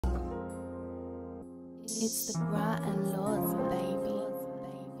It's the PROD and Lords, baby.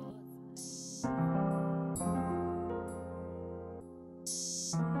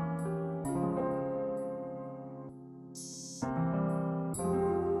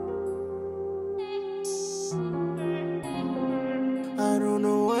 I don't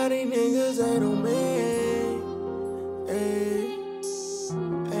know why these niggas ain't on me. Ay,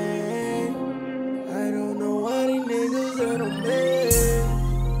 ay. I don't know why these niggas ain't on me.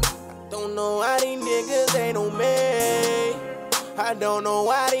 I don't know why these niggas ain't on me. I don't know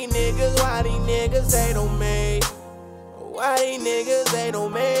why these niggas ain't on me. Why these niggas ain't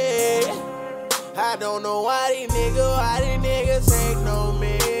on me. I don't know why these niggas ain't on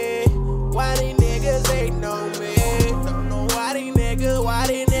me. Why these niggas ain't on me. Don't know why these niggas,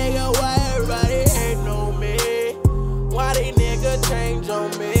 why everybody ain't on me. Why these niggas change on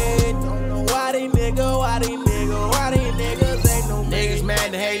me. Don't know why these niggas ain't on me. Niggas mad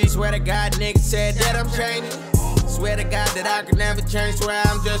and hate, swear to God, niggas said that I'm changing. Swear to God that I could never change, swear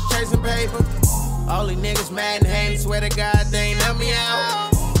I'm just chasing paper. All these niggas mad and hate, swear to God they ain't help me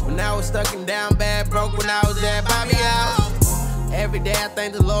out. When I was stuck and down bad, broke when I was at Bobby House. Every day I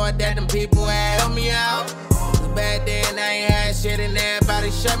thank the Lord that them people had helped me out. It was back then I ain't had shit and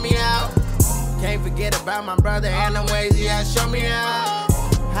everybody shut me out. Can't forget about my brother and the ways he had show me out.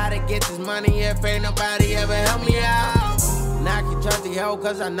 How to get this money if ain't nobody ever help me out. Now I can trust the hoe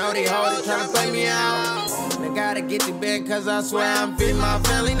cause I know they hoes tryna play me out. I gotta get the bed cause I swear I'm feeding my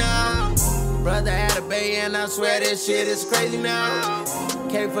family now. Brother had a baby and I swear this shit is crazy now.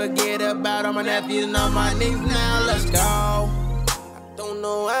 Can't forget about all my nephews and all my nieces now. Let's go. I don't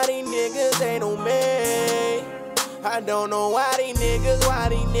know why these niggas ain't on me. I don't know why these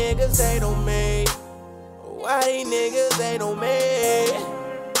niggas ain't on me. Why these niggas ain't on me.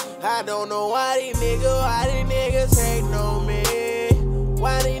 I don't know why these niggas ain't on me.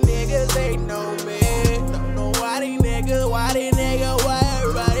 Why these niggas ain't on me. Don't know why these niggas, why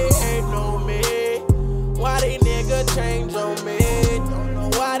everybody ain't on me. Why these niggas change on me.